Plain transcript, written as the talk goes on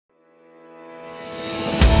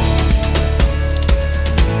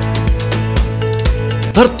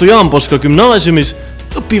Tartu Jaan Poska Gümnaasiumis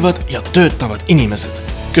õpivad ja töötavad inimesed,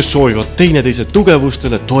 kes soovivad teineteise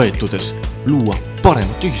tugevustele toetudes luua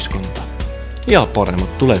paremat ühiskonda ja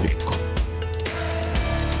paremat tulevikku.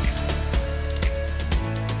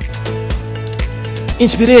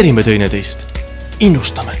 Inspireerime teineteist,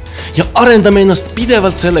 innustame ja arendame ennast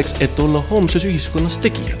pidevalt selleks, et olla homses ühiskonnas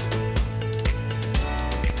tegijad.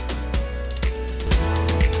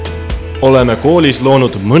 Oleme koolis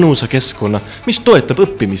loonud mõnusa keskkonna, mis toetab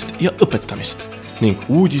õppimist ja õpetamist ning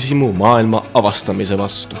uudishimu maailma avastamise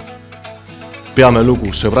vastu. Peame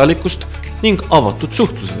lugu sõbralikust ning avatud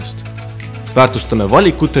suhtlusest. Väärtustame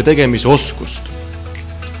valikute tegemise oskust.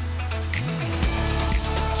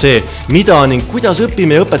 See, mida ning kuidas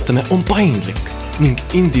õpime ja õpetame, on paindlik ning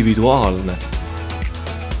individuaalne.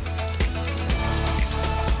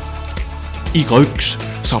 Igaüks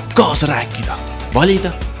saab kaasa rääkida,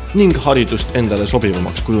 valida ning haridust endale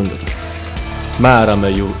sobivamaks kujundada. Määrame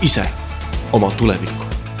ju ise oma tulevikku.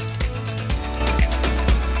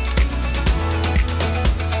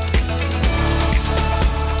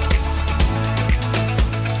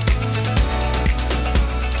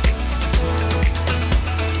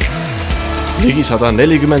 Ligi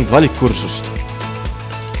 140 valikkursust,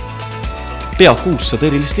 pea 600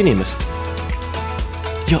 erilist inimest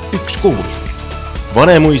ja üks kool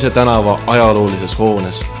Vanemuise tänava ajaloolises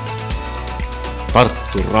hoones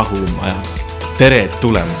Tartu rahumajas. Tere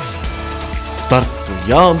tulemast Tartu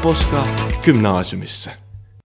Jaan Poska Gümnaasiumisse!